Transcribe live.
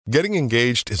Getting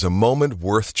engaged is a moment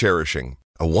worth cherishing.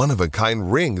 A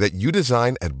one-of-a-kind ring that you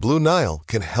design at Blue Nile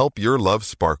can help your love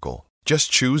sparkle.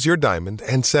 Just choose your diamond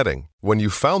and setting. When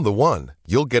you've found the one,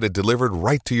 you'll get it delivered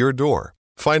right to your door.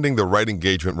 Finding the right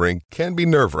engagement ring can be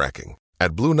nerve-wracking.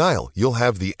 At Blue Nile, you'll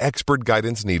have the expert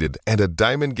guidance needed and a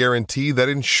diamond guarantee that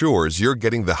ensures you're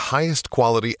getting the highest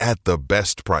quality at the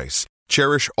best price.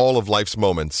 Cherish all of life's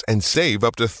moments and save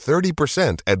up to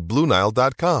 30% at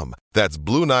BlueNile.com. That's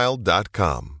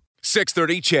BlueNile.com.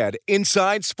 6:30 CHED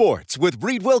Inside Sports with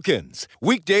Reed Wilkins.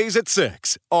 Weekdays at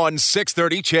 6 on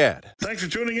 6:30 CHED. Thanks for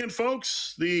tuning in,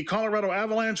 folks. The Colorado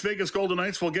Avalanche Vegas Golden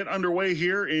Knights will get underway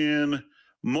here in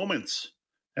moments,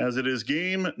 as it is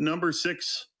game number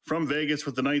 6 from Vegas,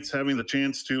 with the Knights having the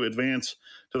chance to advance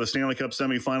to the Stanley Cup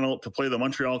semifinal to play the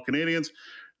Montreal Canadiens.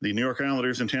 The New York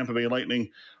Islanders and Tampa Bay Lightning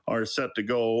are set to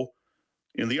go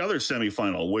in the other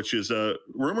semifinal, which is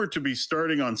rumored to be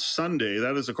starting on Sunday.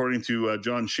 That is according to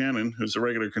John Shannon, who's a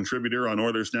regular contributor on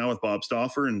Oilers Now with Bob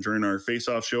Stauffer and during our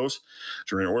face-off shows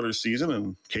during Oilers season,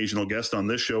 and occasional guest on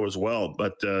this show as well.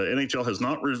 But NHL has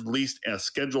not released a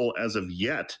schedule as of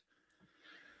yet.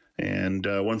 And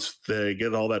once they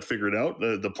get all that figured out,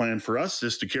 the plan for us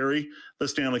is to carry the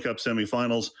Stanley Cup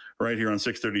semifinals right here on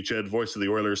 6:30 CHED, voice of the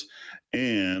Oilers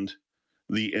and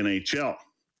the NHL.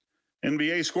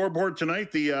 NBA scoreboard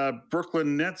tonight, the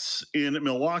Brooklyn Nets in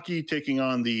Milwaukee taking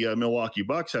on the Milwaukee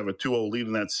Bucks, have a 2-0 lead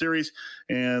in that series,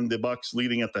 and the Bucks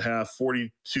leading at the half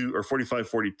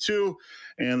 45-42,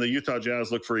 and the Utah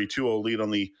Jazz look for a 2-0 lead on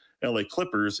the LA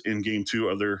Clippers in game 2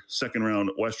 of their second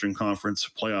round Western Conference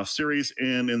playoff series.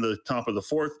 And in the top of the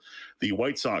fourth, the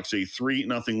White Sox, a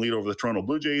 3-0 lead over the Toronto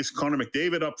Blue Jays. Connor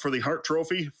McDavid up for the Hart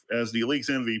Trophy as the league's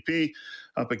MVP,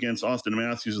 up against Austin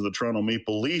Matthews of the Toronto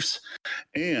Maple Leafs,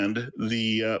 and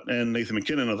Nathan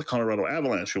McKinnon of the Colorado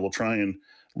Avalanche, who will try and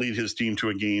lead his team to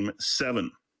a game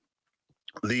 7.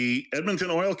 The Edmonton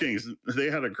Oil Kings,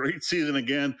 they had a great season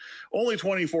again. Only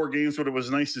 24 games, but it was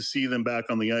nice to see them back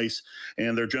on the ice.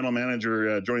 And their general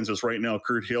manager joins us right now,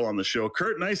 Kirt Hill, on the show.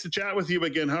 Kirt, nice to chat with you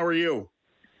again. How are you?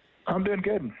 I'm doing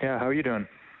good. Yeah, how are you doing?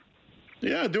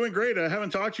 Yeah, doing great. I haven't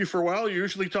talked to you for a while. You're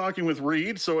usually talking with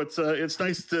Reed, so it's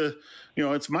nice to,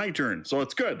 it's my turn, so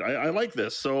it's good. I like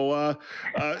this. So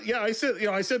yeah, I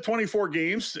said 24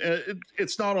 games.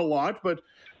 It's not a lot, but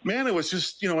man, it was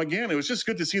just, again, it was just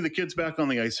good to see the kids back on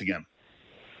the ice again.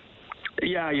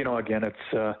 Yeah, again,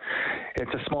 it's a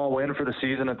small win for the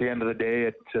season. At the end of the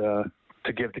day,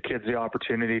 to give the kids the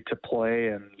opportunity to play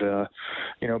and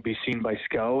be seen by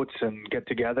scouts and get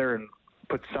together and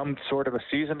put some sort of a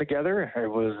season together.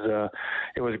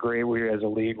 It was great. We as a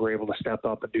league were able to step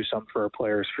up and do something for our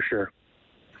players for sure.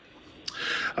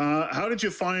 How did you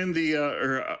find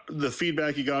the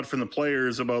feedback you got from the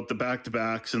players about the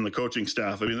back-to-backs and the coaching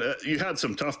staff? I mean, you had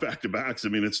some tough back-to-backs. I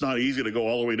mean, it's not easy to go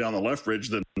all the way down the left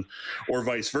ridge or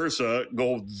vice versa,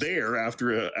 go there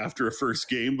after a first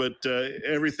game. But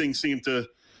everything seemed to,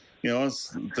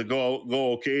 to go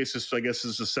okay. It's just, I guess,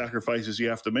 it's the sacrifices you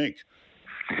have to make.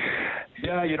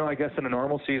 Yeah, I guess in a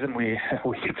normal season, we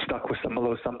get stuck with some of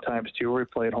those sometimes too. We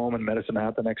play at home and Medicine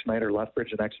Hat the next night or Lethbridge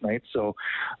the next night. So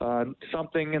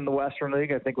something in the Western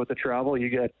League, I think with the travel, you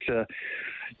get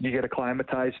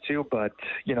acclimatized to. But,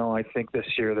 I think this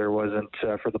year there wasn't,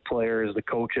 for the players, the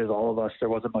coaches, all of us, there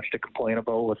wasn't much to complain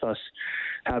about with us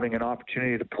having an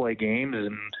opportunity to play games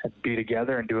and be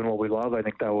together and doing what we love. I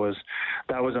think that was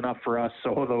enough for us.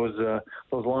 So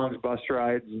those long bus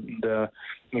rides and,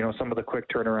 some of the quick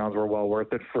turnarounds were well worth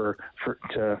it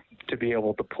to be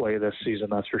able to play this season.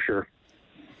 That's for sure.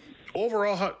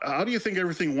 Overall, how do you think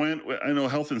everything went? I know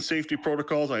health and safety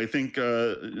protocols. I think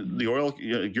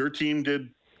your team did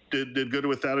good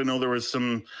with that. I know there was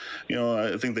some,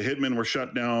 I think the Hitmen were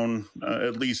shut down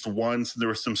at least once. There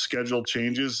were some scheduled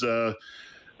changes.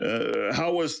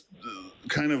 How was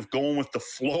kind of going with the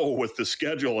flow with the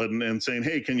schedule and saying,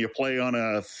 hey, can you play on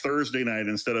a Thursday night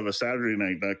instead of a Saturday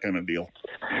night, that kind of deal?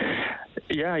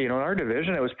 Yeah, in our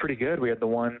division, it was pretty good. We had the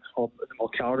one,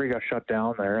 Calgary got shut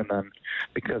down there, and then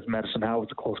because Medicine Hat was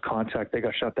a close contact, they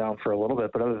got shut down for a little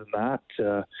bit. But other than that,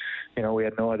 we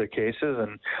had no other cases.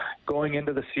 And going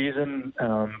into the season,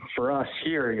 for us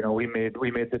here, we made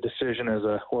the decision as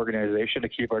an organization to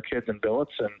keep our kids in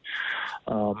billets and.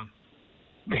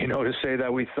 To say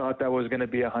that we thought that was going to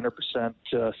be 100%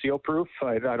 seal proof,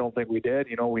 I don't think we did.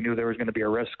 We knew there was going to be a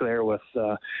risk there with,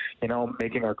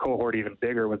 making our cohort even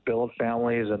bigger with billet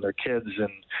families and their kids and,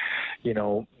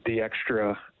 the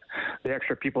extra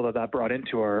people that brought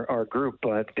into our group.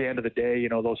 But at the end of the day,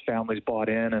 those families bought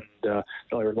in and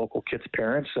their local kids'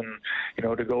 parents.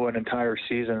 And, to go an entire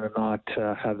season and not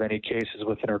have any cases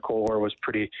within our cohort was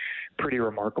pretty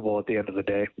remarkable at the end of the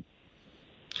day.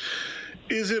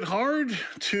 Is it hard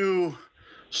to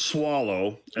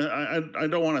swallow? I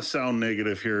don't want to sound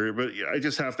negative here, but I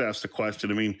just have to ask the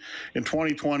question. I mean, in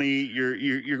 2020,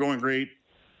 you're going great,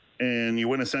 and you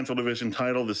win a Central Division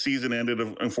title. The season ended,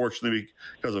 unfortunately,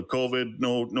 because of COVID.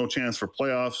 No chance for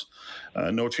playoffs,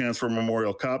 no chance for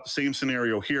Memorial Cup. Same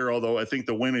scenario here, although I think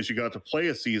the win is you got to play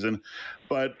a season.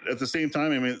 But at the same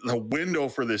time, I mean, the window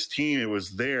for this team, it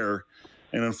was there.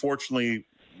 And unfortunately,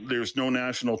 there's no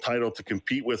national title to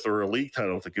compete with or a league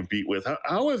title to compete with.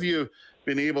 How have you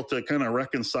been able to kind of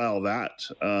reconcile that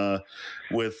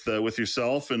with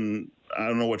yourself? And I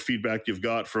don't know what feedback you've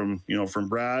got from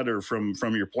Brad or from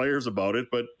your players about it,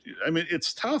 but I mean,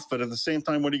 it's tough, but at the same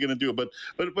time, what are you going to do? But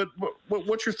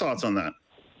what's your thoughts on that?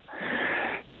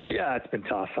 Yeah, it's been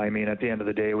tough. I mean, at the end of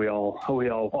the day, we all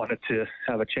wanted to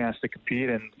have a chance to compete,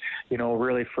 and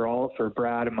really for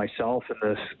Brad and myself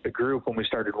and the group, when we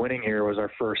started winning here, was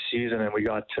our first season, and we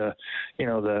got to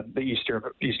the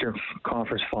Eastern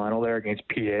Conference final there against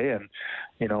PA, and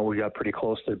we got pretty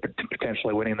close to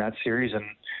potentially winning that series,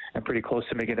 and pretty close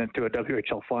to making it into a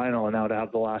WHL final. And now to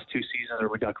have the last two seasons where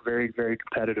we got very, very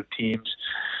competitive teams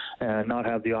and not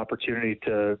have the opportunity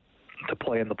to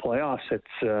play in the playoffs,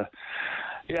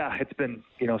 it's been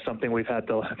something we've had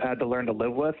to learn to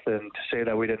live with, and to say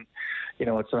that we didn't,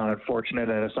 it's not unfortunate,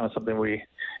 and it's not something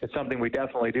it's something we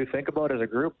definitely do think about as a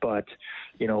group. But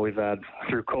we've had,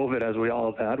 through COVID, as we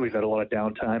all have had, we've had a lot of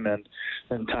downtime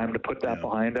and time to put that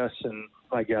behind us. And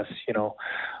I guess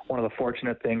one of the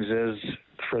fortunate things is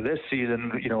for this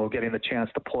season, getting the chance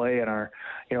to play, and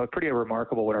it's pretty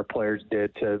remarkable what our players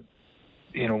did to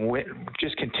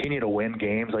just continue to win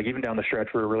games. Like, even down the stretch,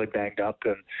 we were really banged up,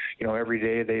 and every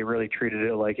day they really treated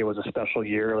it like it was a special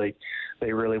year. Like,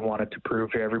 they really wanted to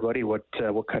prove to everybody what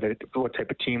type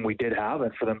of team we did have,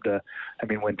 and for them to,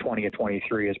 win 20 of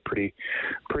 23 is pretty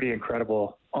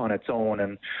incredible on its own.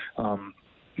 And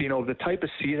the type of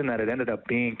season that it ended up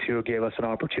being, too, gave us an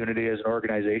opportunity as an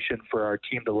organization for our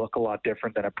team to look a lot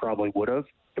different than it probably would have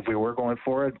if we were going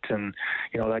for it. And,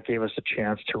 that gave us a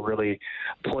chance to really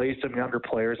play some younger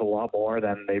players a lot more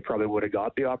than they probably would have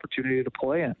got the opportunity to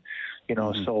play in.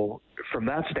 So from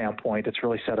that standpoint, it's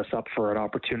really set us up for an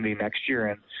opportunity next year.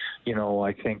 And,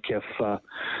 I think if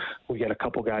we get a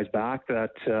couple guys back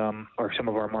that are some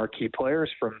of our marquee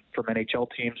players from NHL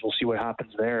teams, we'll see what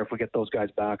happens there. If we get those guys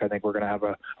back, I think we're going to have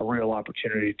a real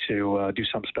opportunity to do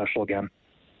something special again.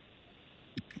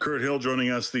 Kirt Hill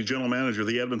joining us, the general manager of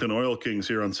the Edmonton Oil Kings,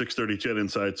 here on 630 CHED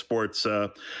Inside Sports.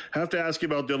 Have to ask you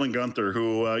about Dylan Guenther,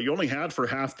 who you only had for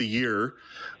half the year,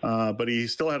 but he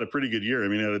still had a pretty good year. I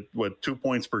mean, he had 2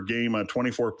 points per game,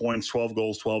 24 points, 12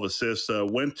 goals, 12 assists.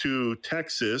 Went to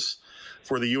Texas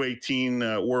for the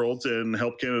U18 Worlds and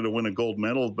helped Canada win a gold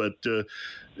medal. But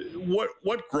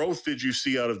what growth did you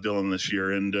see out of Dylan this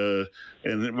year? And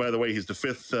by the way, he's the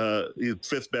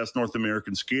fifth best North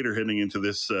American skater heading into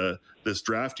this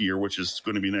draft year, which is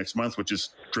going to be next month, which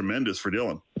is tremendous for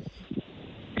Dylan.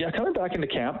 Yeah, coming back into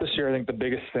camp this year, I think the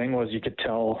biggest thing was you could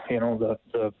tell,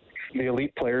 the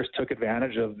elite players took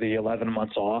advantage of the 11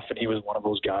 months off, and he was one of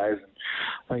those guys.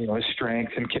 And, his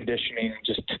strength and conditioning,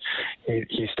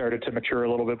 he started to mature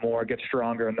a little bit more, get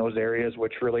stronger in those areas,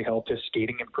 which really helped his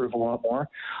skating improve a lot more,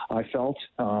 I felt.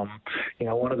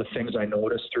 One of the things I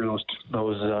noticed through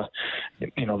those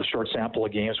the short sample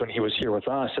of games when he was here with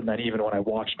us, and then even when I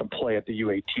watched him play at the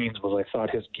U18s, was I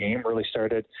thought his game really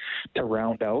started to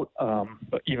round out,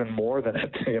 but even more than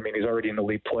it. He's already an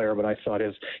elite player, but I thought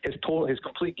his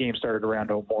complete game started to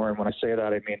round out more. And when I say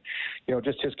that, I mean,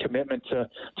 just his commitment to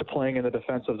playing in the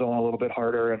defensive zone a little bit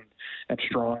harder and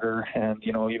stronger. And,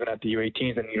 even at the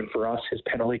U18s, and even for us, his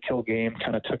penalty kill game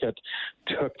kind of took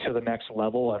to the next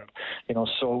level. And,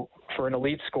 so for an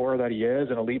elite scorer that he is,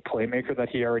 an elite playmaker that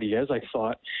he already is, I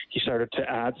thought he started to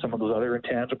add some of those other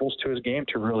intangibles to his game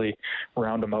to really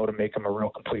round him out and make him a real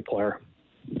complete player.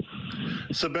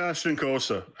 Sebastian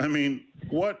Cossa,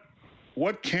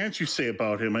 what can't you say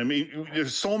about him?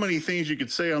 There's so many things you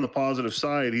could say on the positive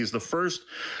side. He's the first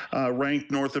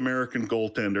ranked North American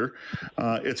goaltender.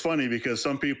 It's funny because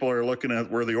some people are looking at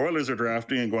where the Oilers are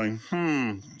drafting and going,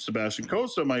 Sebastian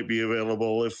Cossa might be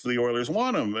available if the Oilers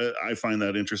want him. I find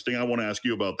that interesting. I won't ask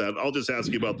you about that. I'll just ask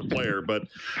you about the player. But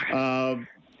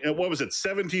what was it,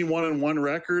 17-1-1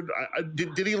 record?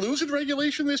 Did he lose in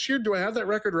regulation this year? Do I have that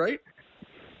record right?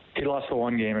 He lost the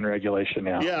one game in regulation,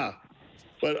 yeah. Yeah.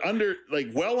 But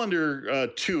well under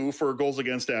 2 for goals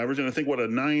against average, and I think a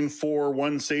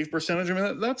 9.41 save percentage.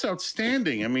 That's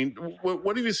outstanding.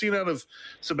 What have you seen out of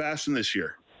Sebastian this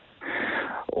year?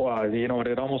 Well,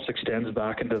 it almost extends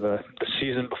back into the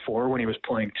season before when he was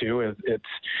playing too.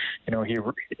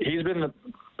 He's been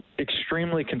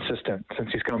extremely consistent since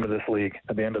he's come to this league.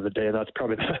 At the end of the day, that's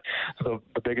probably the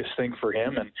biggest thing for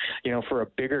him. And, for a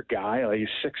bigger guy, like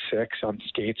he's 6'6" on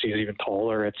skates, he's even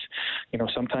taller. It's,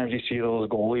 sometimes you see those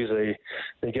goalies,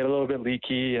 they get a little bit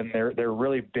leaky, and they're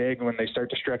really big. When they start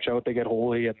to stretch out, they get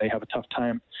holy, and they have a tough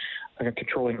time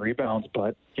controlling rebounds.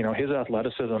 But, his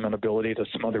athleticism and ability to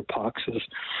smother pucks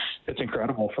it's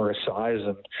incredible for his size.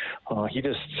 And he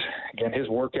just, again, his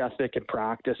work ethic and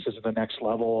practice is the next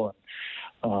level.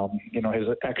 His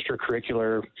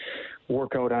extracurricular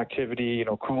workout activity,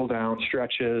 cool down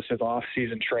stretches, his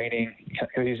off-season training.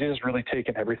 He's just really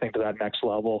taken everything to that next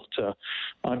level to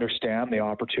understand the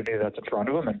opportunity that's in front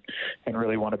of him and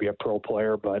really want to be a pro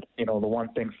player. But, the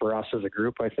one thing for us as a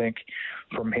group, I think,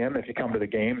 from him, if you come to the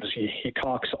games, he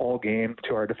talks all game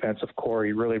to our defensive core.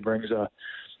 He really brings a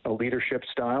leadership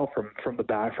style from the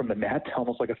back, from the net,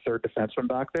 almost like a third defenseman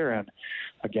back there. And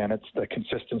again, it's the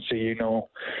consistency,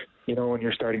 when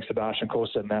you're starting Sebastian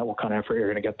Costa in net, what kind of effort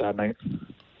you're going to get that night.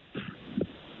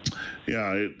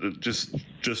 Yeah, just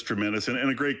tremendous, and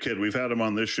a great kid. We've had him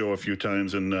on this show a few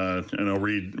times, and I know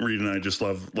Reed and I just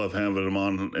love having him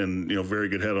on, and very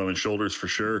good head on his shoulders for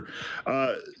sure.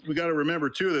 We got to remember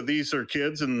too that these are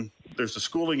kids, and there's a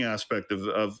schooling aspect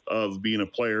of being a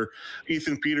player.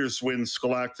 Ethan Peters wins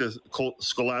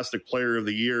Scholastic Player of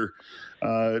the Year.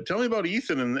 Tell me about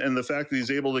Ethan and the fact that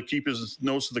he's able to keep his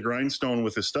nose to the grindstone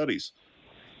with his studies.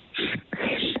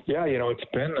 Yeah, it's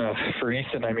been for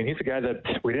Ethan. I mean, he's a guy that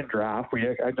we didn't draft. He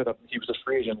was a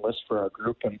free agent list for our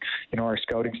group, and our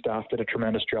scouting staff did a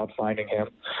tremendous job finding him.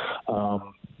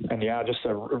 And yeah, just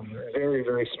a very,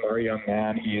 very smart young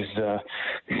man. He's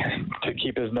to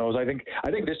keep his nose. I think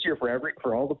this year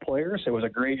for all the players, it was a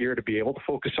great year to be able to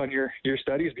focus on your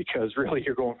studies, because really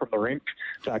you're going from the rink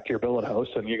back to your billet house,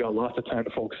 and you got lots of time to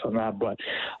focus on that. But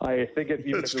I think if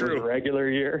it was a regular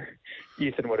year,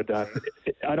 Ethan would have done.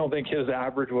 I don't think his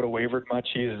average would have wavered much.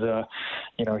 He's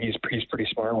pretty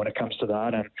smart when it comes to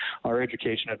that. And our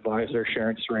education advisor,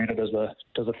 Sharon Serena, does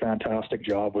a fantastic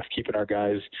job with keeping our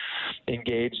guys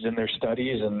engaged in their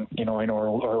studies. And I know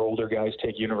our older guys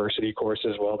take university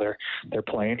courses while they're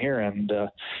playing here. And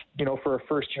for a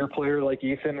first year player like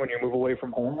Ethan, when you move away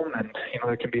from home, and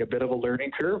there can be a bit of a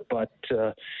learning curve, but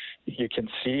you can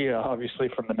see obviously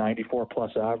from the 94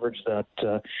 plus average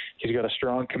that he's got a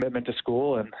strong commitment to school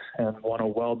and won a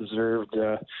well-deserved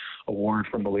award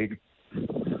from the league.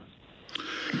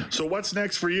 So what's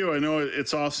next for you? I know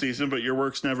it's off season, but your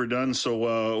work's never done.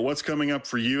 So what's coming up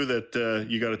for you that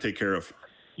you got to take care of?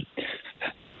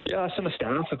 Yeah, us and the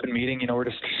staff have been meeting. We're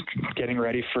just getting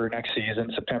ready for next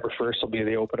season. September 1st will be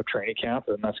the open of training camp,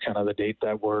 and that's kind of the date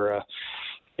that we're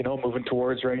moving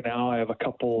towards right now. I have a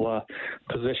couple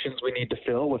positions we need to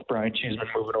fill, with Brian Cheeseman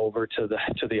moving over to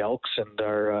the Elks, and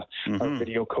our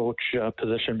video coach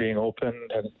position being open,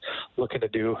 and looking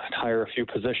to hire a few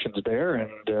positions there.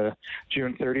 And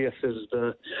June 30th is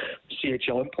the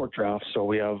CHL import draft, so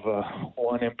we have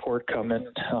one import coming,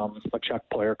 a Czech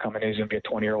player coming. He's going to be a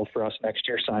 20-year-old for us next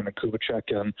year, Simon Kubicek,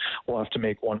 and we'll have to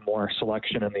make one more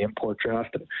selection in the import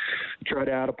draft and try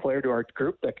to add a player to our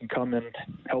group that can come and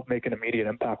help make an immediate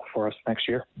impact for us next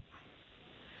year.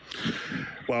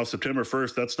 Wow, September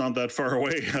 1st, that's not that far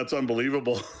away. That's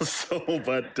unbelievable.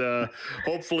 But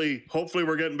hopefully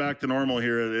we're getting back to normal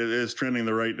here. It is trending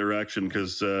the right direction,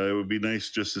 because it would be nice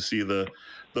just to see the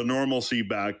normalcy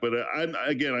back. But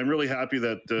I'm really happy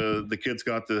that the kids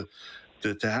got to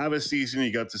have a season.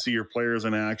 You got to see your players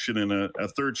in action in a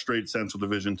third straight Central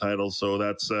Division title. So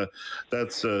that's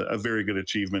a very good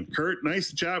achievement. Kirt, nice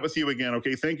to chat with you again.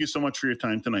 Okay, thank you so much for your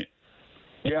time tonight.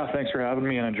 Yeah, thanks for having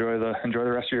me, and enjoy the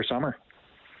rest of your summer.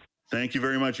 Thank you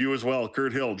very much. You as well.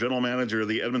 Kirt Hill, General Manager of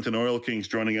the Edmonton Oil Kings,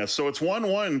 joining us. So it's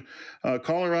 1-1,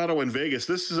 Colorado and Vegas.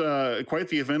 This is quite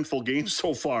the eventful game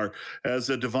so far, as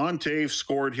Devon Toews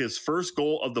scored his first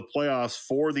goal of the playoffs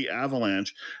for the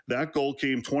Avalanche. That goal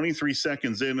came 23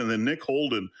 seconds in, and then Nick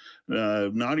Holden,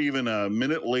 not even a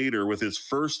minute later, with his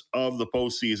first of the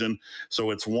postseason.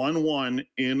 So it's 1-1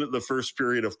 in the first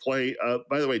period of play.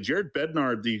 By the way, Jared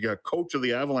Bednar, the coach of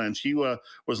the Avalanche, he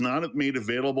was not made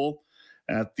available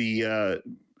at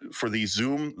for the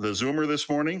Zoomer this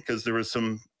morning, because there was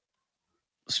some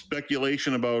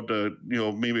speculation about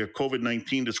maybe a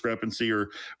COVID-19 discrepancy, or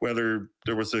whether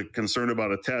there was a concern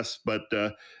about a test. But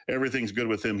everything's good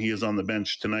with him. He is on the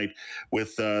bench tonight.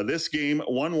 With this game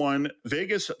 1-1,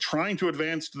 Vegas trying to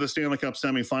advance to the Stanley Cup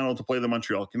semifinal to play the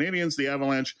Montreal Canadiens. The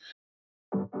Avalanche.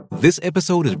 This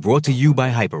episode is brought to you by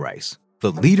Hyperice,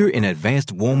 the leader in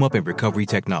advanced warm-up and recovery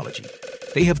technology.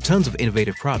 They have tons of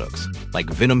innovative products, like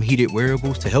Venom-heated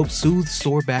wearables to help soothe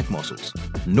sore back muscles,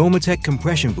 Normatec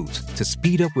compression boots to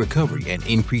speed up recovery and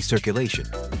increase circulation,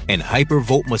 and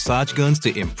Hypervolt massage guns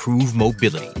to improve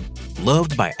mobility.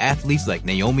 Loved by athletes like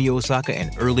Naomi Osaka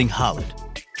and Erling Haaland.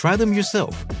 Try them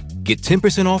yourself. Get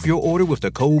 10% off your order with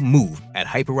the code MOVE at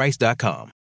hyperice.com.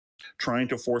 Trying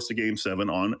to force a Game 7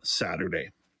 on Saturday.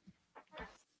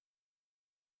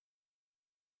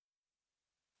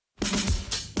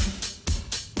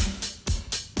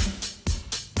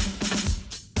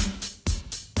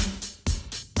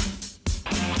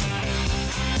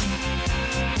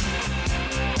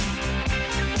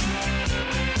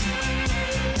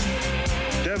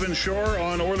 Devin Shore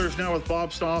on Oilers Now with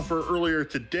Bob Stauffer earlier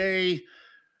today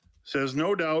says,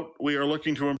 no doubt we are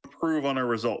looking to improve on our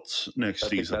results next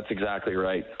season. That's exactly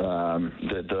right.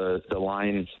 The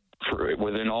line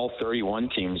within all 31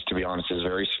 teams, to be honest, is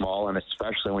very small, and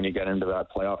especially when you get into that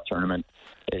playoff tournament,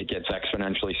 it gets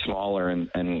exponentially smaller. And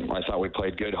I thought we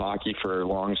played good hockey for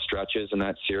long stretches in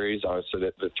that series.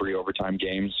 Obviously, the 3 overtime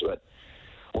games, but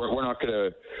we're not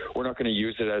gonna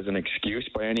use it as an excuse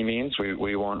by any means.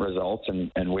 We want results,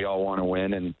 and we all want to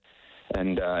win, and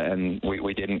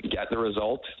we didn't get the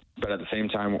result, but at the same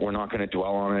time, we're not going to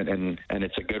dwell on it, and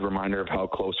it's a good reminder of how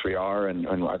close we are, and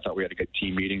I thought we had a good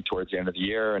team meeting towards the end of the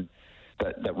year, and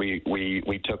that we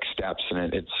took steps,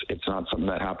 and it's not something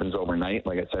that happens overnight.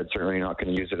 Like I said, certainly not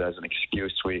going to use it as an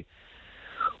excuse. We're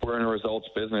in a results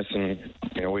business, and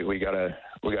we gotta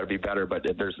be better, but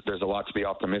there's a lot to be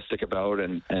optimistic about,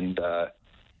 and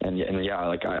yeah,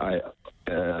 like I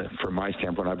from my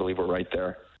standpoint, I believe we're right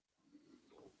there.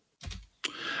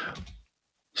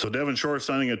 So Devin Shore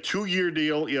signing a 2-year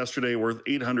deal yesterday worth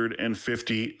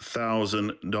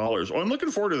 $850,000. I'm looking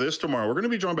forward to this tomorrow. We're going to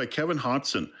be joined by Kevin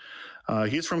Hodson.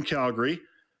 He's from Calgary,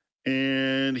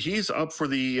 and he's up for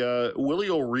the Willie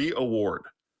O'Ree Award.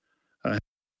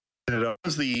 It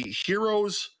is the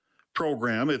Heroes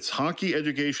program. It's Hockey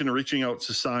Education and Reaching Out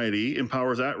Society,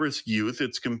 empowers at-risk youth.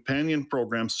 Its companion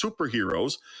program,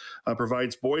 Superheroes,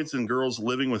 provides boys and girls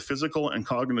living with physical and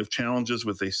cognitive challenges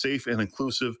with a safe and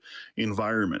inclusive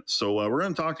environment. So we're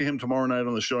going to talk to him tomorrow night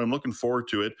on the show. I'm looking forward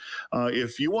to it.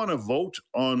 If you want to vote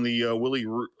on the Willie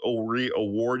O'Ree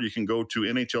Award, you can go to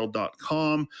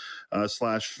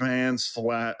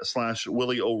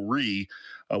nhl.com/fans/Willie O'Ree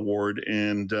Award,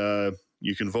 and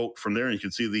you can vote from there, and you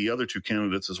can see the other 2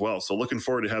 candidates as well. So looking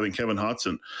forward to having Kevin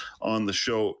Hodson on the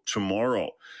show tomorrow. I'm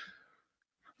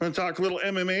going to talk a little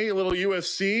MMA, a little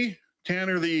UFC.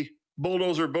 Tanner, the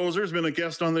Bulldozer Boser, has been a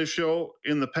guest on this show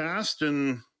in the past,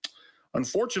 and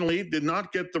unfortunately did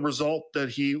not get the result that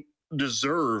he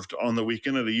deserved on the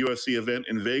weekend at a UFC event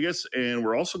in Vegas. And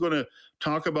we're also going to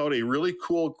talk about a really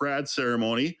cool grad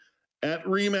ceremony at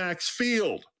Remax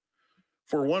Field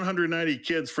for 190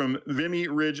 kids from Vimy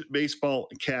Ridge Baseball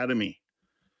Academy.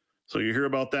 So you hear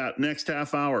about that next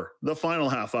half hour, the final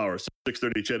half hour,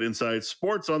 6:30 CHED Inside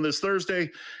Sports on this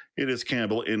Thursday. It is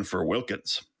Campbell in for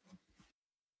Wilkins.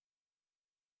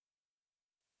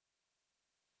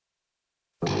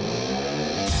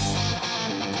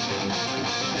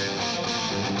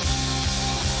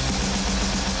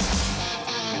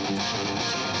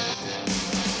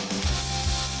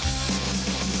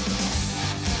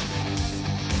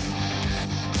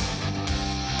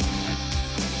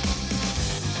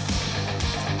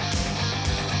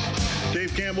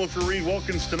 Campbell for Reed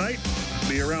Wilkins tonight.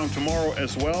 Be around tomorrow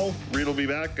as well. Reed will be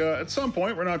back at some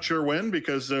point. We're not sure when,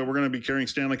 because we're going to be carrying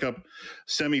Stanley Cup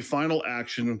semifinal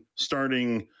action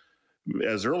starting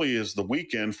as early as the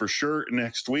weekend for sure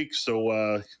next week.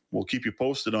 So we'll keep you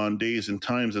posted on days and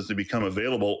times as they become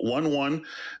available. 1-1,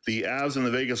 the Avs and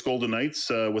the Vegas Golden Knights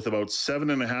with about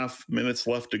 7.5 minutes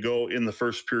left to go in the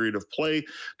first period of play.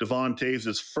 Devon Toews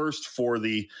is first for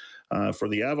the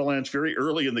Avalanche very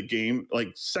early in the game,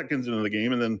 like seconds into the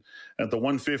game. And then at the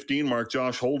 1:15 mark,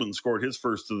 Josh Holden scored his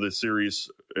first of the series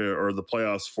or the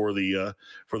playoffs for the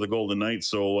Golden Knights.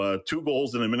 So 2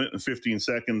 goals in 1 minute and 15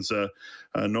 seconds,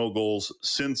 no goals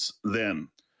since then.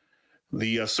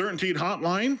 The Certainteed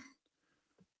Hotline,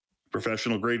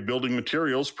 professional grade building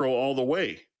materials, pro all the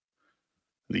way.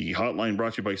 The hotline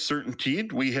brought to you by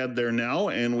Certainteed. We head there now,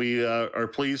 and we are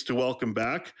pleased to welcome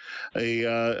back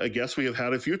a guest we have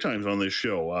had a few times on this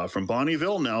show. From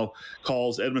Bonnyville, now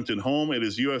calls Edmonton home. It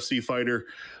is UFC fighter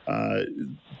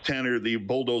Tanner, the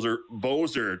Bulldozer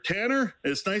Boser. Tanner,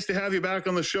 it's nice to have you back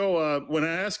on the show. When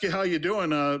I ask you how you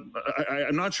doing,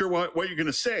 I'm not sure what you're going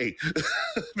to say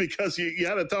because you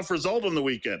had a tough result on the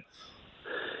weekend.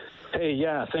 Hey,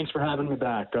 yeah, thanks for having me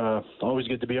back. Always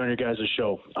good to be on your guys'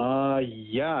 show.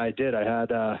 Yeah, I did. I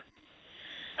had a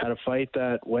fight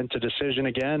that went to decision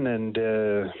again, and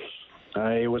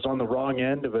I was on the wrong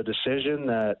end of a decision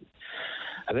that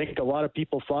I think a lot of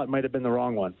people thought might have been the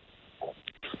wrong one.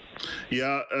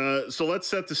 Yeah, so let's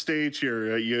set the stage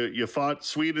here. You fought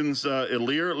Sweden's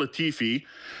Ilir Latifi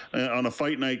on a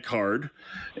fight night card,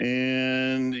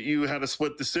 and you had a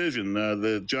split decision.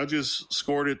 The judges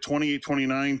scored it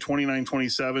 28-29,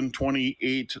 29-27,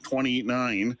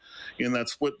 28-29 in that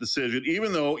split decision,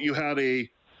 even though you had a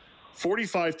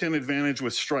 45-10 advantage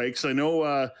with strikes. I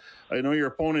know your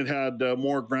opponent had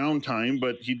more ground time,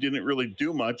 but he didn't really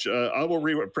do much. I will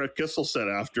read what Brett Kissel said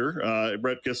after.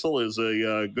 Brett Kissel is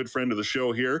a good friend of the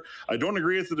show here. I don't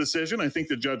agree with the decision. I think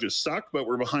the judges suck, but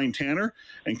we're behind Tanner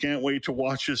and can't wait to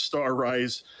watch his star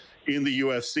rise in the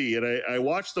UFC. And I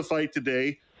watched the fight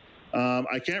today.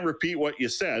 I can't repeat what you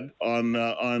said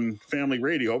on family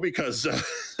radio because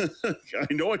I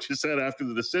know what you said after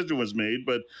the decision was made,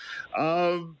 but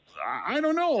I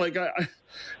don't know. Like,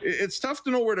 it's tough to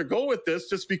know where to go with this,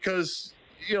 just because,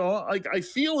 you know, like, I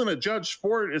feel in a judge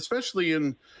sport, especially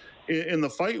in the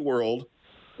fight world,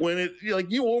 when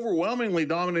you overwhelmingly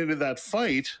dominated that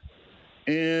fight,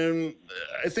 and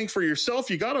I think for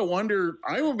yourself, you got to wonder.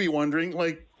 I would be wondering,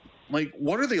 like,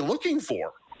 what are they looking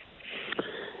for?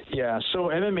 Yeah, so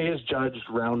MMA is judged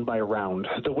round by round.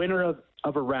 The winner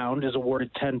of a round is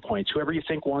awarded 10 points. Whoever you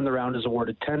think won the round is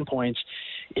awarded 10 points.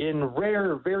 In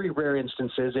very rare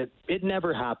instances, it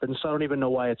never happens, so I don't even know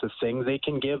why it's a thing. They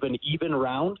can give an even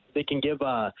round. They can give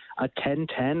a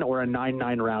 10-10 or a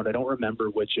 9-9 round. I don't remember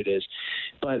which it is.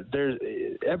 But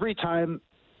every time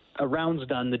a round's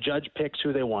done, the judge picks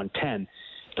who they want, 10.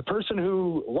 The person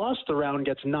who lost the round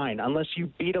gets 9, unless you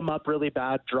beat them up really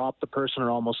bad, drop the person, or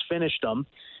almost finished them.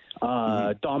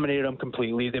 Dominated them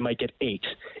completely, they might get 8.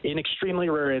 In extremely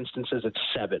rare instances, it's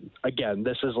 7. Again,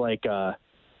 this is like a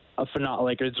phenomenal,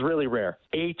 like, it's really rare.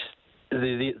 8,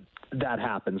 that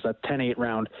happens. That 10-8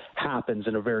 round happens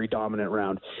in a very dominant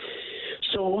round.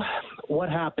 So what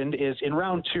happened is, in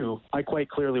round 2, I quite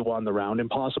clearly won the round.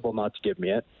 Impossible not to give me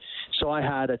it. So I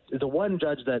had the one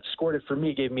judge that scored it for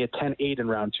me gave me a 10-8 in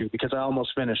round 2 because I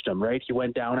almost finished him, right? He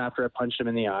went down after I punched him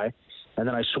in the eye, and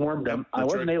then I swarmed him. I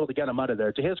wasn't able to get him out of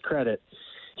there. To his credit,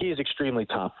 he is extremely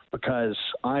tough, because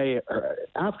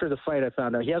after the fight, I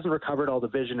found out he hasn't recovered all the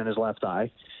vision in his left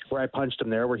eye, where I punched him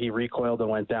there, where he recoiled and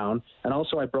went down. And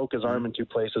also I broke his arm in 2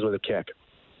 places with a kick.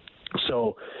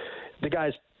 So the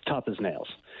guy's tough as nails.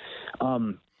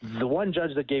 The one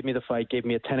judge that gave me the fight gave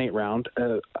me a 10-8 round,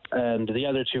 and the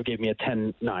other 2 gave me a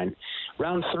 10-9.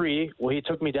 Round 3, well, he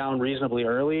took me down reasonably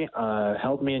early,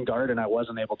 held me in guard, and I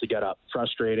wasn't able to get up.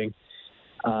 Frustrating.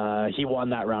 He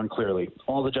won that round clearly.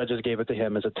 All the judges gave it to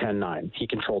him as a 10-9. He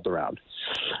controlled the round.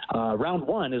 Round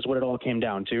 1 is what it all came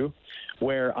down to,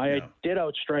 where I did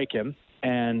outstrike him,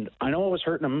 and I know I was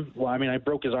hurting him. Well, I mean, I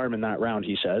broke his arm in that round,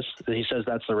 he says. He says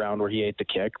that's the round where he ate the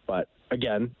kick, but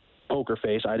again, poker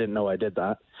face, I didn't know I did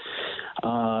that.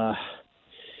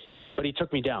 But he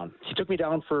took me down. He took me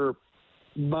down for,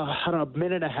 I don't know, a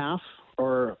minute and a half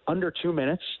or under 2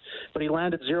 minutes, but he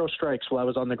landed 0 strikes while I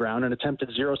was on the ground and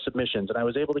attempted 0 submissions. And I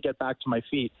was able to get back to my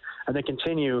feet and then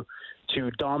continue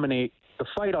to dominate the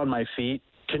fight on my feet,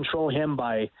 control him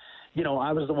by, you know,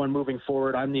 I was the one moving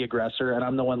forward. I'm the aggressor, and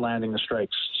I'm the one landing the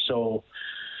strikes. So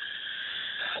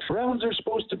rounds are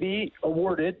supposed to be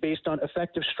awarded based on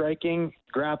effective striking,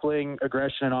 grappling,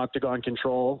 aggression, and octagon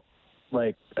control,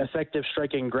 like effective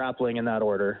striking, grappling in that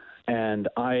order. And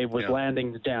I was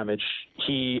landing the damage.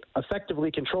 He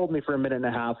effectively controlled me for a minute and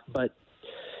a half, but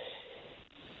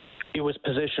it was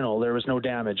positional. There was no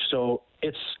damage. So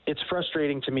it's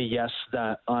frustrating to me, yes,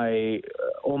 that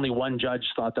only one judge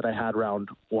thought that I had round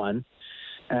 1.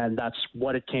 And that's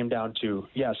what it came down to.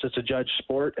 Yes, it's a judge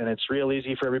sport, and it's real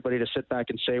easy for everybody to sit back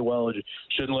and say, well, you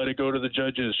shouldn't let it go to the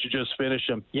judges. You just finish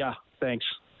them. Yeah, thanks.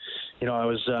 You know, I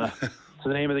was it's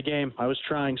the name of the game. I was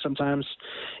trying. Sometimes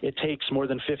it takes more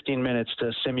than 15 minutes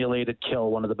to simulate and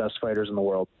kill one of the best fighters in the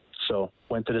world. So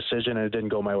went to decision, and it didn't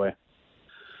go my way.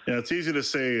 Yeah, it's easy to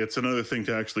say. It's another thing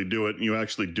to actually do it, and you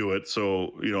actually do it.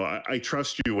 So, you know, I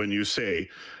trust you when you say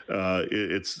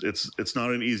it's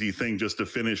not an easy thing just to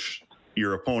finish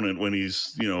your opponent when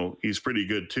he's pretty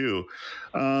good too.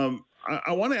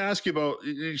 I want to ask you about,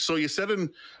 so you said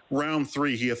in round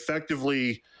 3, he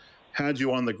effectively had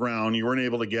you on the ground. You weren't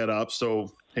able to get up.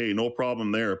 So, hey, no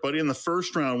problem there. But in the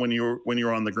first round, when you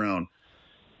were on the ground,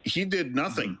 he did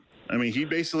nothing. I mean, he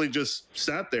basically just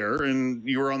sat there and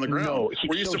you were on the ground. No,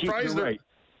 were you surprised? Right.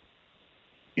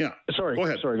 Yeah. Sorry. Go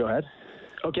ahead. Sorry. Go ahead.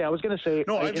 Okay, I was going to say,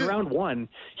 in round 1,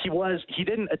 he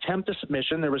didn't attempt a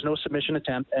submission. There was no submission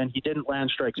attempt, and he didn't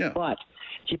land strikes. Yeah. But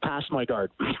he passed my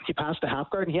guard. He passed the half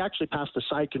guard, and he actually passed the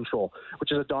side control,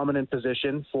 which is a dominant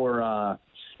position for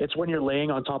It's when you're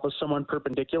laying on top of someone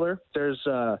perpendicular. There's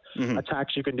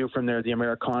attacks you can do from there, the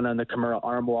Americana and the Kimura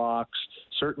arm locks,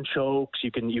 certain chokes.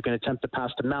 You can attempt to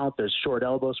pass to mount. There's short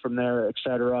elbows from there,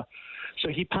 etc. So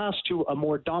he passed to a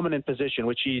more dominant position,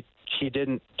 which he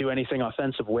didn't do anything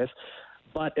offensive with,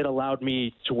 but it allowed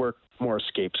me to work more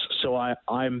escapes. So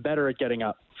I'm better at getting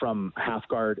up from half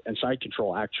guard and side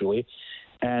control, actually.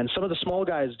 And some of the small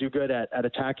guys do good at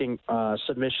attacking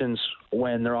submissions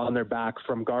when they're on their back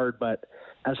from guard. But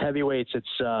as heavyweights,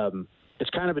 it's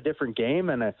kind of a different game.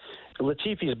 And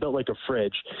Latifi's built like a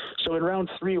fridge. So in round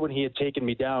 3, when he had taken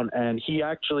me down, and he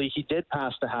did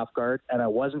pass to half guard, and I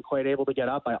wasn't quite able to get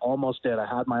up. I almost did. I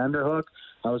had my underhook.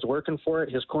 I was working for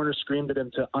it. His corner screamed at him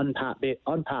to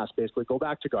unpass, basically, go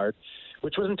back to guard,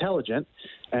 which was intelligent.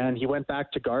 And he went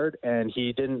back to guard, and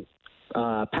he didn't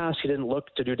pass. He didn't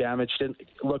look to do damage, didn't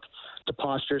look to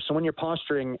posture. So when you're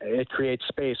posturing, it creates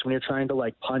space. When you're trying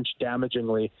to punch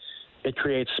damagingly, it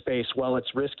creates space. Well,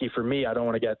 it's risky for me. I don't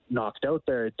want to get knocked out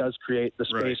there. It does create the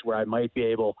space where I might be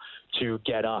able to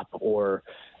get up or,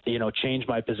 change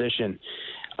my position.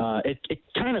 It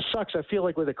kind of sucks. I feel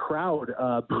like with a crowd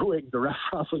booing, the ref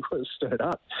probably would have stood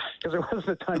up because there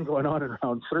wasn't a ton going on in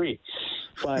round 3.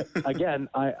 But again,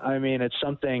 I mean, it's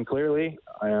something clearly.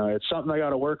 It's something I got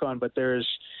to work on. But there's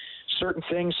certain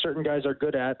things certain guys are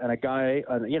good at, and a guy,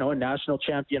 a national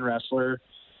champion wrestler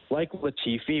like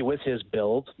Latifi with his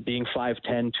build, being 5'10",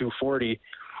 240,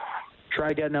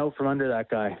 try getting out from under that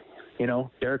guy.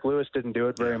 Derek Lewis didn't do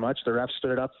it very much. The ref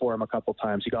stood it up for him a couple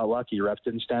times. He got lucky. Ref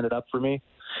didn't stand it up for me.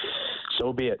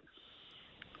 So be it.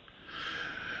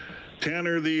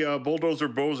 Tanner, the Bulldozer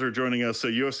Boser, joining us, a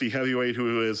UFC heavyweight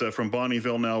who is from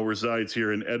Bonnyville, now resides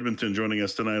here in Edmonton, joining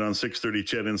us tonight on 630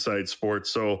 CHED Inside Sports.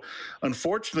 So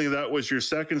unfortunately, that was your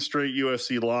second straight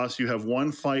UFC loss. You have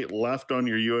one fight left on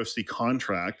your UFC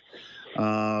contract.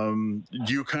 Do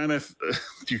you kind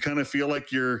of feel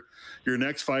like your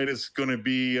next fight is going to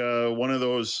be one of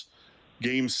those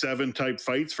Game 7 type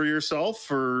fights for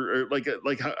yourself, or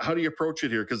how do you approach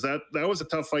it here? Because that was a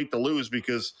tough fight to lose,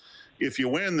 because if you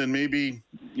win, then maybe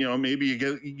you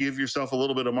give yourself a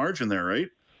little bit of margin there, right?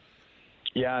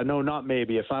 Yeah, no, not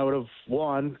maybe. If I would have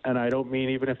won, and I don't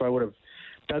mean even if I would have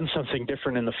done something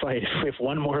different in the fight, if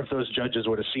one more of those judges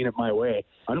would have seen it my way,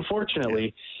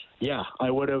 unfortunately, yeah, I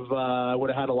would have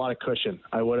had a lot of cushion.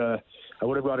 I would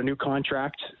have got a new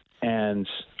contract, and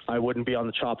I wouldn't be on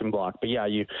the chopping block. But yeah,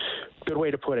 good way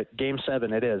to put it. Game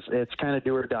 7, it is. It's kind of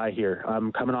do or die here.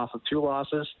 I'm coming off of 2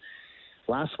 losses.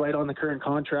 Last fight on the current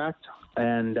contract,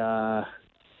 and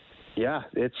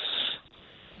it's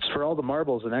for all the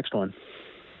marbles, the next one.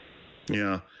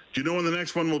 Yeah. Do you know when the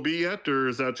next one will be yet, or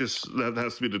is that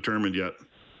has to be determined yet?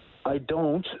 I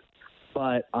don't,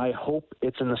 but I hope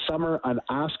it's in the summer. I'm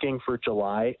asking for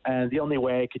July, and the only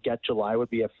way I could get July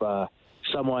would be if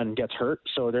someone gets hurt.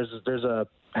 So there's a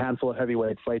handful of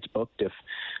heavyweight fights booked. If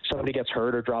somebody gets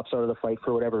hurt or drops out of the fight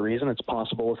for whatever reason, it's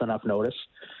possible with enough notice.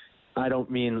 I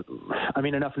mean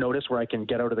enough notice where I can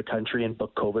get out of the country and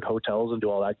book COVID hotels and do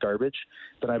all that garbage,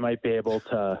 that I might be able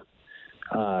to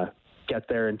get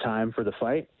there in time for the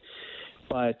fight.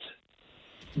 But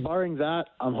barring that,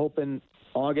 I'm hoping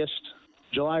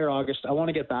July or August. I want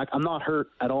to get back. I'm not hurt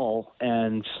at all,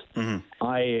 and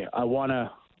I want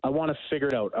to figure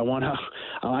it out.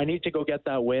 I need to go get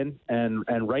that win and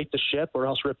right the ship, or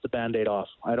else rip the Band-Aid off.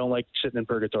 I don't like sitting in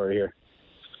purgatory here.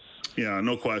 Yeah,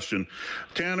 no question.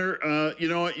 Tanner, you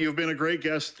know what? You've been a great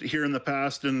guest here in the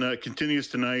past, and continues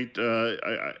tonight.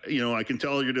 I can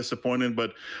tell you're disappointed,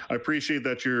 but I appreciate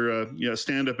that you're a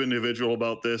stand-up individual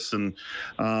about this, and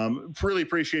really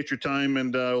appreciate your time,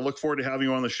 and look forward to having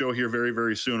you on the show here very,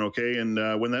 very soon, okay?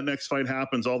 And when that next fight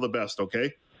happens, all the best,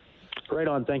 okay? Right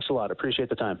on. Thanks a lot. Appreciate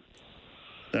the time.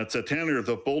 That's Tanner,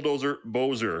 the Bulldozer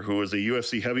Boser, who is a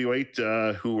UFC heavyweight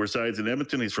who resides in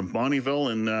Edmonton. He's from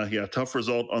Bonnyville, and tough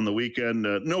result on the weekend.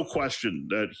 No question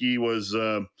that he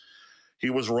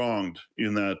was wronged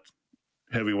in that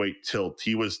heavyweight tilt.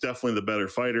 He was definitely the better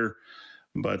fighter,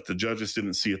 but the judges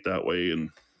didn't see it that way. And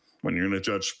when you're in a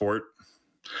judge sport,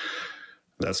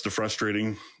 that's the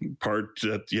frustrating part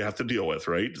that you have to deal with,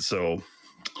 right? So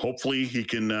hopefully he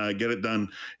can get it done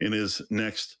in his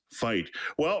next fight.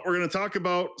 Well, we're going to talk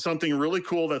about something really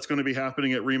cool that's going to be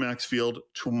happening at Remax Field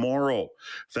tomorrow,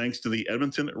 thanks to the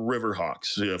Edmonton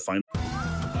Riverhawks.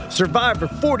 Survivor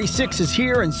 46 is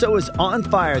here, and so is On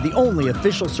Fire, the only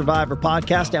official Survivor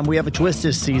podcast, and we have a twist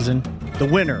this season. The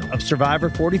winner of Survivor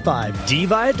 45, Dee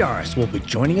Valladares, will be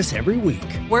joining us every week.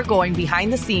 We're going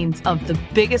behind the scenes of the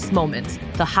biggest moments,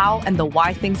 the how and the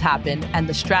why things happen, and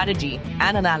the strategy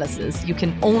and analysis you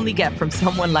can only get from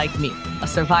someone like me, a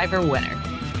Survivor winner.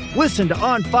 Listen to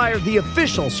On Fire, the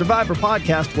official Survivor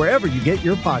podcast, wherever you get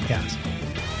your podcasts.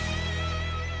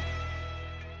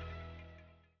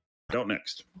 Out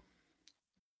next.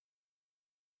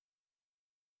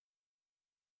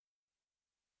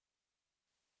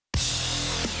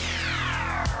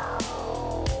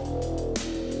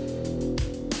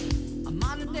 A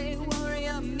modern-day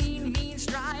warrior, mean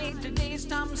strike. Today's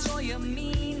Tom Sawyer,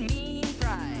 mean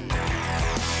pride.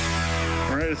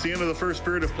 All right, it's the end of the first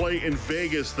period of play in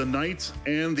Vegas. The Knights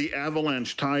and the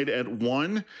Avalanche tied at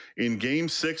 1 in Game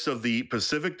 6 of the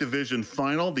Pacific Division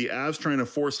Final. The Avs trying to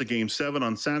force a Game 7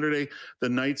 on Saturday. The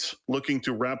Knights looking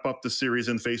to wrap up the series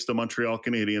and face the Montreal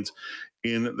Canadiens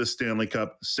in the Stanley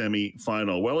Cup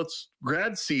semifinal. Well, it's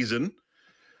grad season.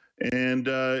 And,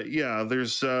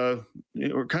 there's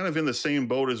we're kind of in the same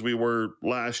boat as we were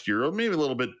last year, maybe a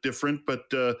little bit different, but,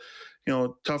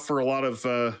 tough for a lot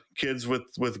of kids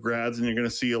with grads, and you're going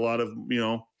to see a lot of,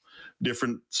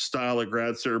 different style of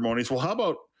grad ceremonies. Well,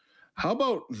 how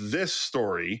about this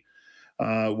story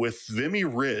with Vimy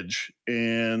Ridge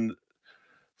and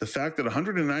the fact that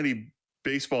 190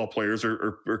 baseball players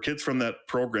or kids from that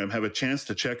program have a chance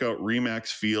to check out Remax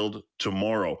Field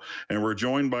tomorrow. And we're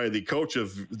joined by the coach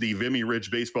of the Vimy Ridge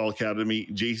Baseball Academy,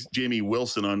 Jamie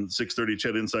Wilson, on 630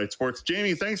 CHED Inside Sports.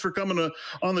 Jamie, thanks for coming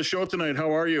on the show tonight.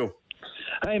 How are you?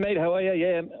 Hey, mate, how are you?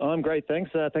 Yeah, I'm great,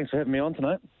 thanks. Thanks for having me on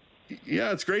tonight.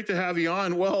 Yeah, it's great to have you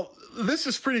on. Well, this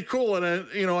is pretty cool, and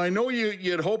I know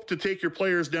you'd hoped to take your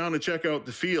players down to check out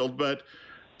the field, but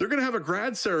they're going to have a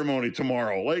grad ceremony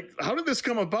tomorrow. Like, how did this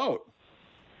come about?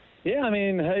 Yeah, I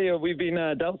mean, hey, we've been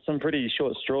dealt some pretty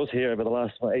short straws here over the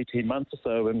last 18 months or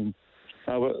so, and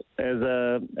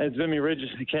as Vimy Ridge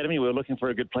Academy, we're looking for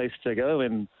a good place to go,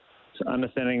 and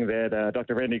understanding that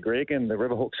Dr. Randy Gregg and the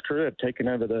Riverhawks crew have taken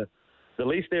over the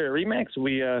lease there at Remax,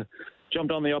 we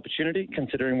jumped on the opportunity,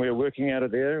 considering we were working out of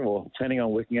there, or planning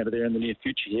on working out of there in the near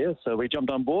future year. So we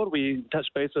jumped on board, we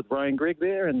touched base with Brian Gregg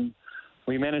there, and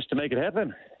we managed to make it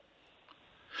happen.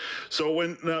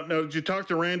 So now did you talk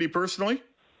to Randy personally?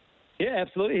 Yeah,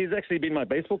 absolutely. He's actually been my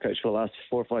baseball coach for the last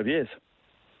 4 or 5 years.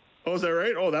 Oh, is that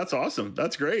right? Oh, that's awesome.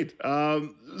 That's great.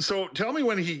 So tell me,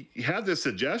 when he had this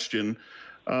suggestion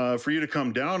for you to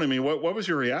come down, I mean, what was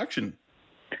your reaction?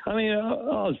 I mean, I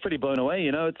was pretty blown away.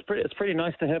 It's pretty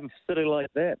nice to have a facility like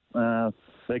that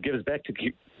that gives back to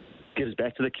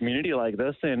the community like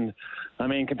this. And I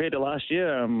mean, compared to last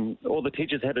year, all the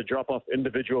teachers had to drop off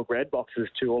individual grad boxes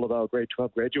to all of our grade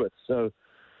 12 graduates. So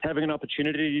having an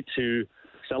opportunity to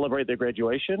celebrate their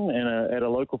graduation at a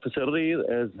local facility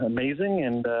is amazing,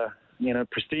 and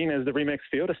pristine as the Remax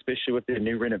Field, especially with their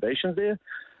new renovations there.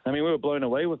 I mean, we were blown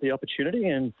away with the opportunity,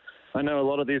 and I know a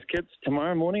lot of these kids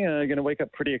tomorrow morning are going to wake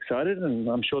up pretty excited, and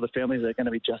I'm sure the families are going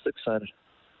to be just excited.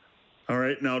 All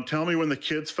right, now tell me, when the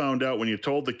kids found out, when you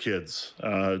told the kids,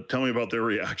 tell me about their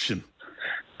reaction.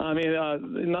 I mean,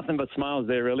 nothing but smiles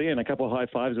there, really, and a couple of high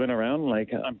fives went around. Like,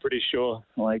 I'm pretty sure,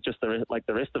 like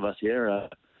the rest of us here,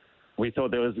 we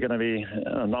thought there was going to be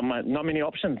not many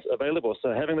options available.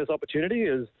 So having this opportunity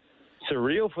is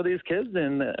surreal for these kids,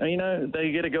 and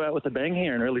they get to go out with a bang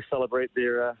here and really celebrate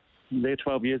their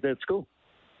 12 years there at school.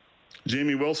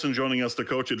 Jamie Wilson joining us, the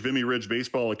coach at Vimy Ridge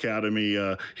Baseball Academy,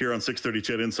 here on 630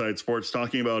 CHED Inside Sports,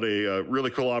 talking about a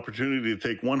really cool opportunity to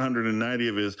take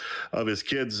 190 of his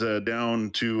kids down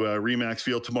to Remax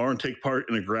Field tomorrow and take part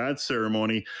in a grad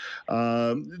ceremony.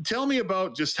 Tell me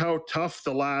about just how tough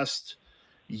the last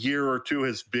year or two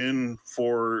has been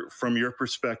from your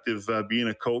perspective, being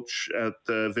a coach at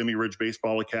Vimy Ridge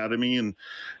Baseball Academy,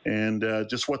 and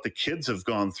just what the kids have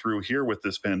gone through here with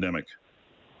this pandemic.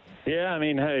 Yeah, I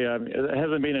mean, hey, it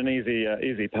hasn't been an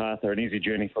easy path or an easy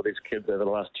journey for these kids over the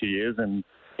last 2 years, and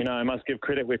I must give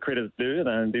credit where credit is due.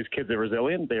 And these kids are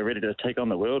resilient; they're ready to take on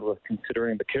the world, with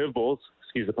considering the curveballs,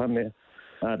 excuse the pun there,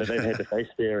 that they've had to face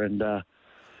there. And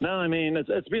no, I mean,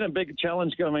 it's been a big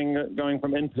challenge going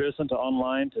from in person to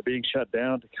online to being shut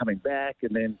down to coming back,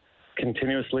 and then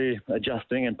continuously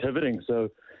adjusting and pivoting. So,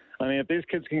 I mean, if these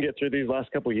kids can get through these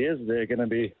last couple of years, they're going to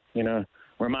be,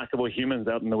 remarkable humans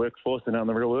out in the workforce and out in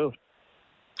the real world.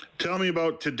 Tell me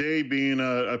about today being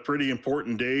a pretty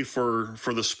important day for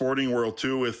the sporting world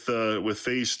too, with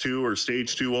phase 2 or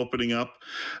stage 2 opening up.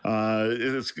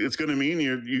 It's going to mean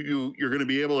you're going to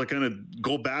be able to kind of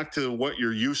go back to what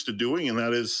you're used to doing, and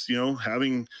that is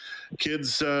having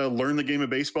kids learn the game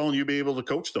of baseball and you be able to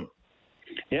coach them.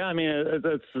 Yeah, I mean,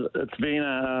 it's been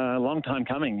a long time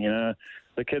coming.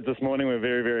 The kids this morning were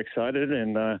very, very excited,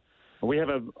 and we have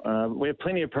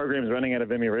plenty of programs running out of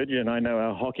Vimy Ridge, and I know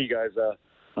our hockey guys are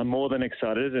more than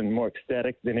excited and more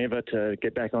ecstatic than ever to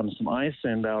get back on some ice,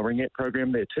 and our ringette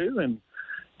program there too. And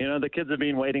the kids have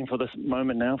been waiting for this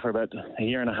moment now for about a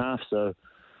year and a half. So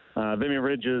Vimy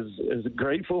Ridge is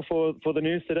grateful for the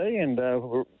news today, and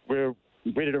we're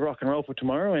ready to rock and roll for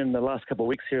tomorrow and the last couple of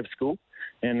weeks here of school.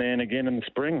 And then again in the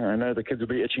spring, I know the kids will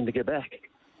be itching to get back.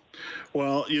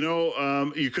 Well,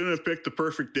 you couldn't have picked the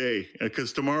perfect day,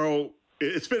 because tomorrow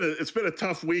it's been a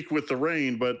tough week with the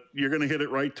rain, but you're going to hit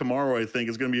it right tomorrow. I think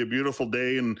it's going to be a beautiful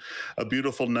day and a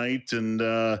beautiful night. And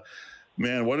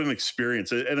man, what an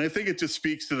experience. And I think it just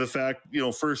speaks to the fact,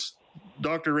 first,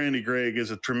 Dr. Randy Gregg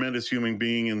is a tremendous human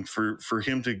being, and for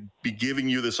him to be giving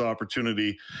you this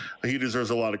opportunity, he deserves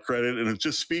a lot of credit. And it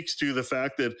just speaks to the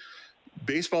fact that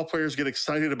baseball players get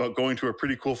excited about going to a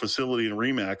pretty cool facility in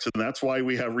Remax, and that's why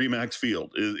we have Remax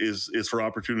Field is for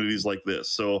opportunities like this.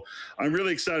 So I'm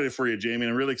really excited for you, Jamie.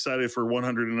 I'm really excited for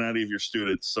 190 of your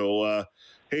students. So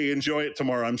hey, enjoy it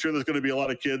tomorrow. I'm sure there's going to be a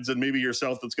lot of kids and maybe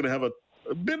yourself that's going to have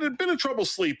a bit of trouble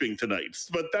sleeping tonight,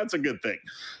 but that's a good thing.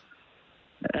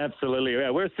 Absolutely. Yeah,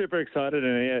 we're super excited.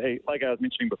 And like I was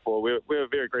mentioning before, we're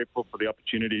very grateful for the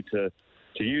opportunity to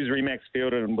use Remax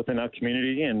Field and within our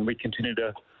community. And we continue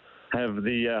to have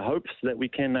the hopes that we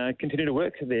can continue to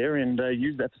work there and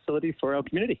use that facility for our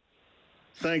community.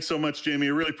 Thanks so much, Jamie. I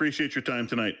really appreciate your time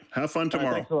tonight. Have fun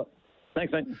tomorrow. Thanks a lot.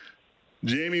 Thanks, mate.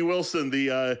 Jamie Wilson,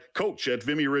 the coach at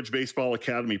Vimy Ridge Baseball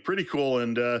Academy. Pretty cool.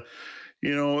 And,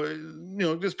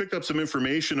 just picked up some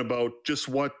information about just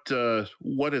what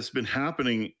has been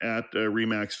happening at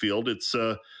Remax Field. It's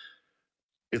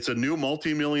a new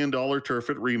multi-million-dollar turf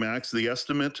at Remax. The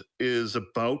estimate is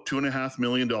about $2.5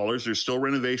 million. There's still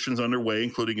renovations underway,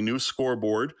 including a new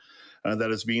scoreboard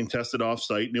that is being tested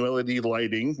off-site, new LED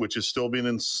lighting, which is still being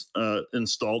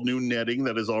installed, new netting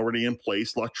that is already in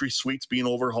place, luxury suites being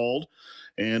overhauled,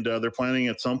 and they're planning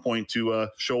at some point to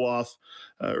show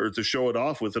it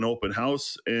off with an open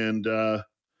house. And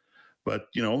but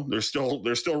they're still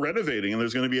renovating, and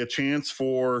there's going to be a chance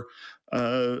for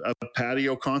a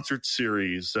patio concert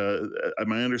series.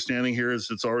 My understanding here is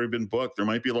it's already been booked. There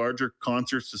might be larger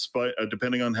concerts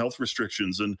depending on health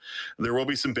restrictions, and there will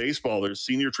be some baseball. There's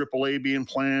senior AAA being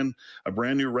planned, a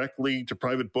brand new rec league to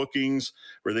private bookings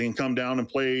where they can come down and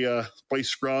play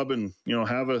scrub and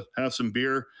have some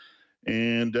beer.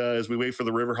 And as we wait for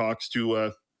the Riverhawks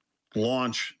to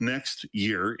launch next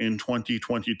year in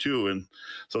 2022. And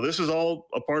so this is all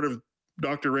a part of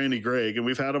Dr. Randy Gregg, and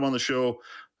we've had him on the show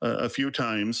a few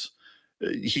times.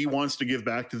 He wants to give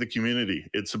back to the community.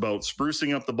 It's about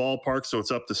sprucing up the ballpark so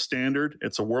it's up to standard.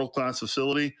 It's a world-class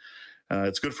facility.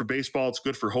 It's good for baseball. It's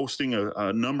good for hosting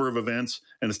a number of events,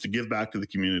 and it's to give back to the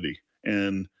community.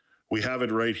 And we have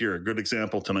it right here. A good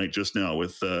example tonight just now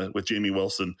with Jamie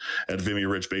Wilson at Vimy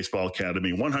Ridge Baseball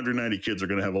Academy. 190 kids are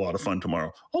going to have a lot of fun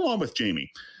tomorrow, along with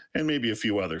Jamie and maybe a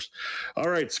few others. All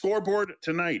right, scoreboard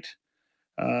tonight.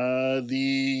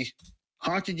 The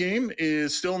hockey game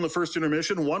is still in the first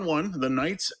intermission, 1-1. The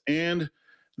Knights and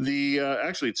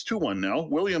actually it's 2-1 now.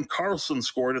 William Karlsson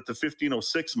scored at the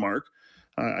 15:06 mark.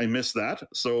 I missed that.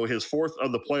 So his fourth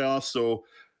of the playoffs. So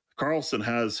Karlsson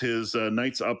has his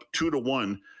Knights up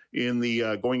 2-1 in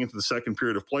the going into the second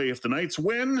period of play. If the Knights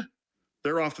win,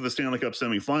 they're off to the Stanley Cup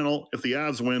semifinal. If the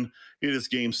Avs win, it is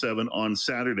Game 7 on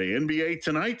Saturday. NBA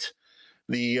tonight,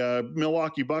 the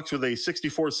Milwaukee Bucks with a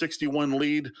 64-61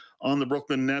 lead on the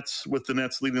Brooklyn Nets, with the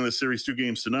Nets leading the series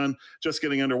 2-0. Just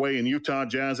getting underway in Utah.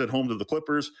 Jazz at home to the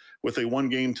Clippers with a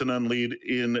 1-0 lead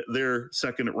in their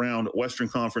second round Western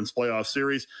Conference playoff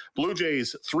series. Blue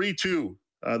Jays 3-2.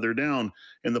 They're down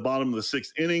in the bottom of the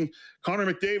sixth inning.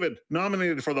 Connor McDavid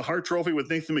nominated for the Hart Trophy with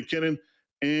Nathan McKinnon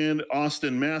and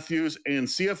Austin Matthews. And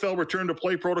CFL return to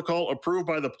play protocol approved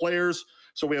by the players.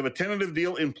 So we have a tentative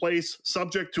deal in place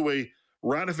subject to a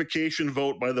ratification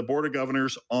vote by the Board of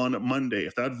Governors on Monday.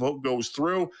 If that vote goes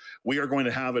through, we are going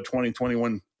to have a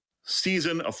 2021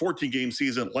 season, a 14-game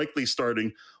season, likely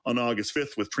starting on August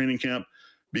 5th with training camp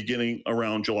beginning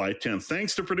around July 10th.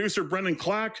 Thanks to producer Brendan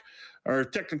Clack, our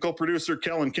technical producer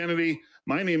Kellen Kennedy.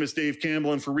 My name is Dave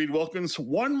Campbell, and for Reed Wilkins,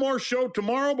 one more show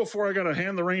tomorrow before I got to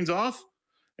hand the reins off,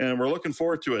 and we're looking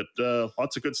forward to it.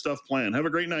 Lots of good stuff planned. Have a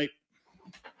great night.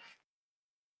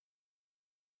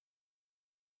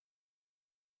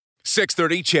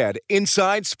 .630 CHED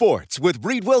Inside Sports with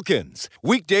Reed Wilkins.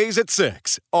 Weekdays at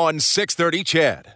 6 on 630 CHED.